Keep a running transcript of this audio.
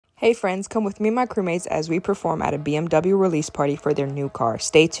Hey friends, come with me and my crewmates as we perform at a BMW release party for their new car.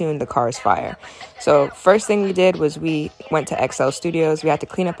 Stay tuned, the car is fire. So first thing we did was we went to XL Studios. We had to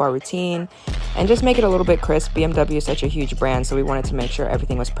clean up our routine and just make it a little bit crisp. BMW is such a huge brand, so we wanted to make sure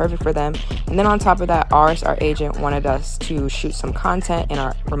everything was perfect for them. And then on top of that, our agent wanted us to shoot some content in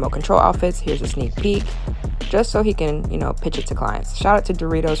our remote control outfits. Here's a sneak peek, just so he can, pitch it to clients. Shout out to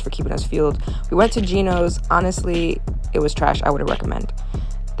Doritos for keeping us fueled. We went to Gino's. Honestly, it was trash. I wouldn't recommend.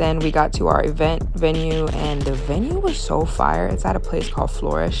 Then we got to our event venue, and the venue was so fire. It's at a place called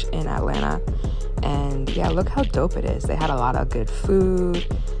Flourish in Atlanta. And yeah, look how dope it is. They had a lot of good food.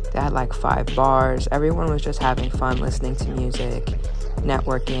 They had like 5 bars. Everyone was just having fun, listening to music,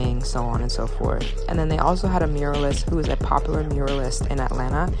 networking, so on and so forth. And then they also had a muralist who is a popular muralist in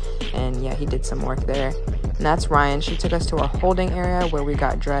Atlanta. And yeah, he did some work there. And that's Ryan. She took us to our holding area where we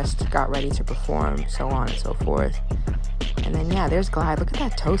got dressed, got ready to perform, so on and so forth. And then, yeah, there's Glide. Look at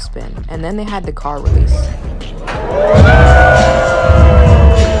that toe spin. And then they had the car release.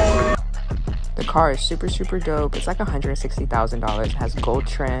 The car is super, super dope. It's like $160,000. It has gold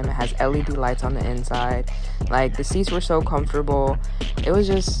trim. It has LED lights on the inside. Like, the seats were so comfortable. It was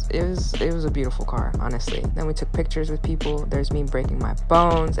a beautiful car, honestly. Then we took pictures with people. There's me breaking my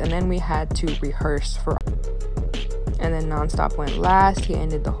bones. And then we had to rehearse for... And then Nonstop went last. He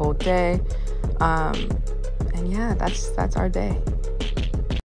ended the whole day. And yeah, that's our day.